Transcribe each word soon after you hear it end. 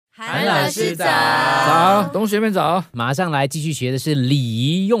韩老师早，早，同学们早。马上来继续学的是礼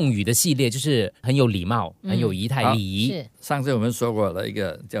仪用语的系列，就是很有礼貌、很有仪态礼仪。是上次我们说过了一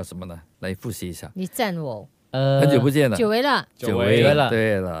个叫什么呢？来复习一下。你赞我，很久不见了，久违了，久违了。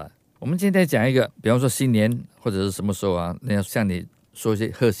对了，我们今天讲一个，比方说新年或者是什么时候啊，人家向你说一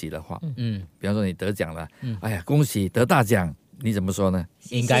些贺喜的话。比方说你得奖了，哎呀，恭喜得大奖，你怎么说呢？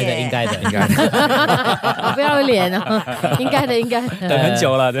应该的，应该的，应该的。我不要脸哦，应该的，应该的。等很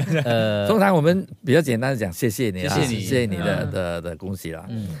久了，对。通常我们比较简单的讲，谢谢你啦，谢谢你谢谢你的恭喜啦。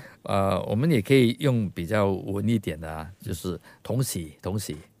我们也可以用比较文一点的啊，就是同喜同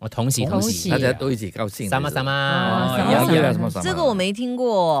喜，我同喜同喜大家都一起高兴。什么什么，什么什么，这个我没听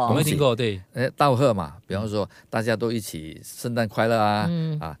过，我没听过，对。道贺嘛，比方说大家都一起圣诞快乐啊，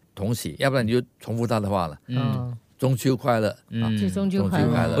同喜，要不然你就重复他的话了。中秋快乐，就中秋快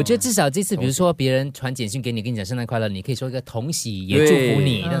乐。我觉得至少这次，比如说别人传简讯给你，跟你讲圣诞快乐，你可以说一个同喜，也祝福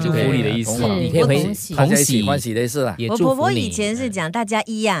你，祝福你的意思。你可以回同喜欢喜的意思啦。我婆婆以前是讲大家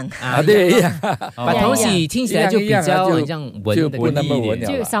一样啊，对，一样，把同喜听起来就比较很像文的，不那么文了，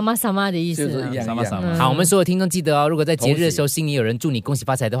就什么什么的意思，就是一样。好，我们所有听众记得哦，如果在节日的时候心里有人祝你恭喜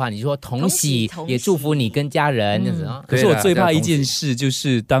发财的话，你就说同喜，也祝福你跟家人这样子哦。可是我最怕一件事，就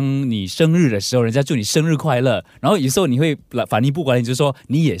是当你生日的时候，人家祝你生日快乐，然后有时候你会反应不过来，你就说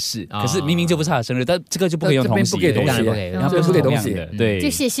你也是，可是明明就不是他的生日，但这个就不可以用同喜，不给同喜，然后不给同喜，对，就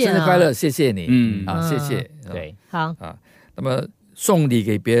谢谢生日快乐，谢谢你，谢谢，对，好啊。那么送礼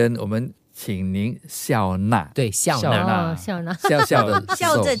给别人，我们请您笑纳，对，笑纳，笑纳，笑的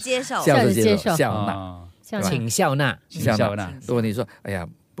笑着接受，笑着接受，笑纳，请笑纳，笑纳。如果你说，哎呀，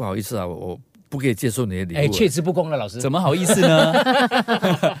不好意思啊，我不可以接受你的礼物，哎，确实不公了，老师，怎么好意思呢？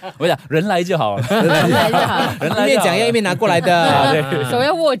我讲人来就好，人来就好，一面讲要一面拿过来的，手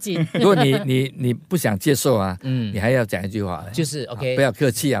要握紧。如果你不想接受啊，你还要讲一句话，就是 OK， 不要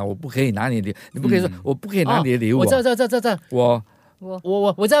客气啊，我不可以拿你的，你不可以说我不可以拿你的礼物。我知道，我知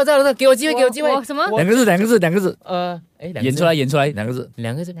道，给我机会，什么？两个字，演出来，两个字，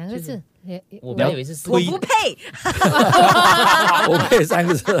我本来以为是我不配，我配三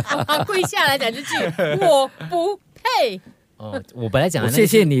个字，跪下来讲这句，我不配。我本来讲谢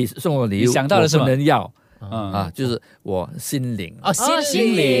谢你送我礼物，想到了是吗？不能要。就是我心领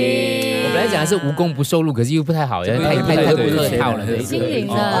心领。我本来讲的是无功不受禄，可是又不太好，太客套了。心领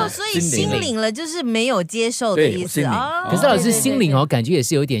了，所以心领了就是没有接受的意思啊。可是老师心领感觉也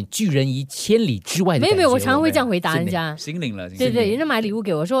是有点拒人于千里之外的。没有，我常常会这样回答人家。心领了，对，人家买礼物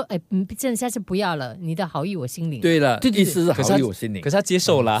给我说，真的下次不要了，你的好意我心领。对了，意思是好意我心领。可是他接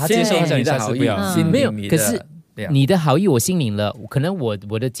受了，他接受你的好意，没有。可是你的好意我心领了，可能我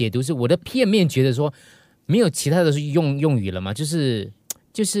的解读是我的片面觉得说。没有其他的用语了吗？就是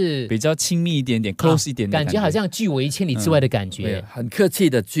比较亲密一点点 ，close 一点点，感觉好像拒我于千里之外的感觉，很客气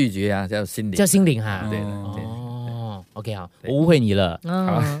的拒绝啊，叫心领哈。对，OK 好，我误会你了。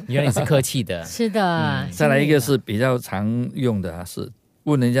好，原来你是客气的。是的。再来一个是比较常用的是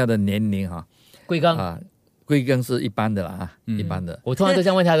问人家的年龄哈，贵庚贵庚是一般的啦，一般的。我通常都这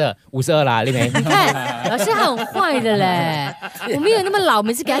样问他的，52啦，丽梅。你看，老师很坏的嘞，我没有那么老，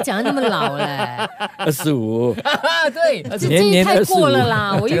每次给他讲的那么老嘞。25。对，这太过了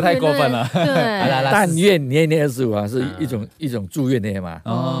啦，这个太过分了。对，但愿年年25啊，是一种祝愿的嘛。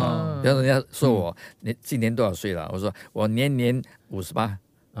比方人家说我今年多少岁了，我说我年年58。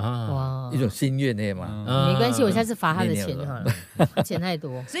一种心愿的嘛。没关系，我下次罚他的钱好了，钱太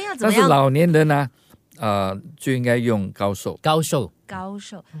多。所以要怎么样？但是老年人呢？就应该用高寿，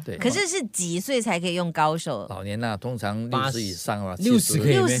对。可是几岁才可以用高寿？老年啊，通常60以上啊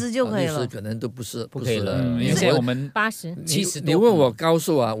，60就可以了， 60可能都不可以了。因为现在我们80、70，你问我高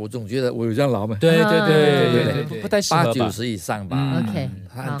寿啊，我总觉得我有这样老吗？对，不太适合吧，80、90以上吧。OK，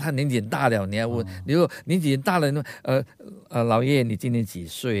他年纪大了，你要问，你说年纪大了，老爷爷你今年几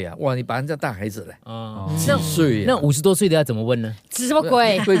岁啊？哇，你把人家当孩子了，几岁？那50多岁的要怎么问呢？什么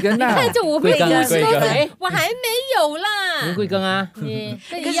鬼？贵庚啊？你看这我50多岁，我还没有啦。贵庚啊？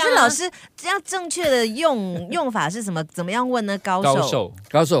可是老师，这样正确的用法是什么？怎么样问呢？高寿，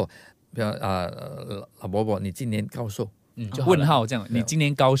比方老伯伯，你今年高寿？问号这样，你今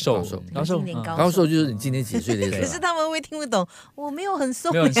年高寿？高寿就是你今年几岁的意思。可是他们会听不懂，我没有很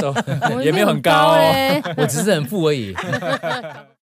瘦，没有很瘦，也没有很高，我只是很富而已。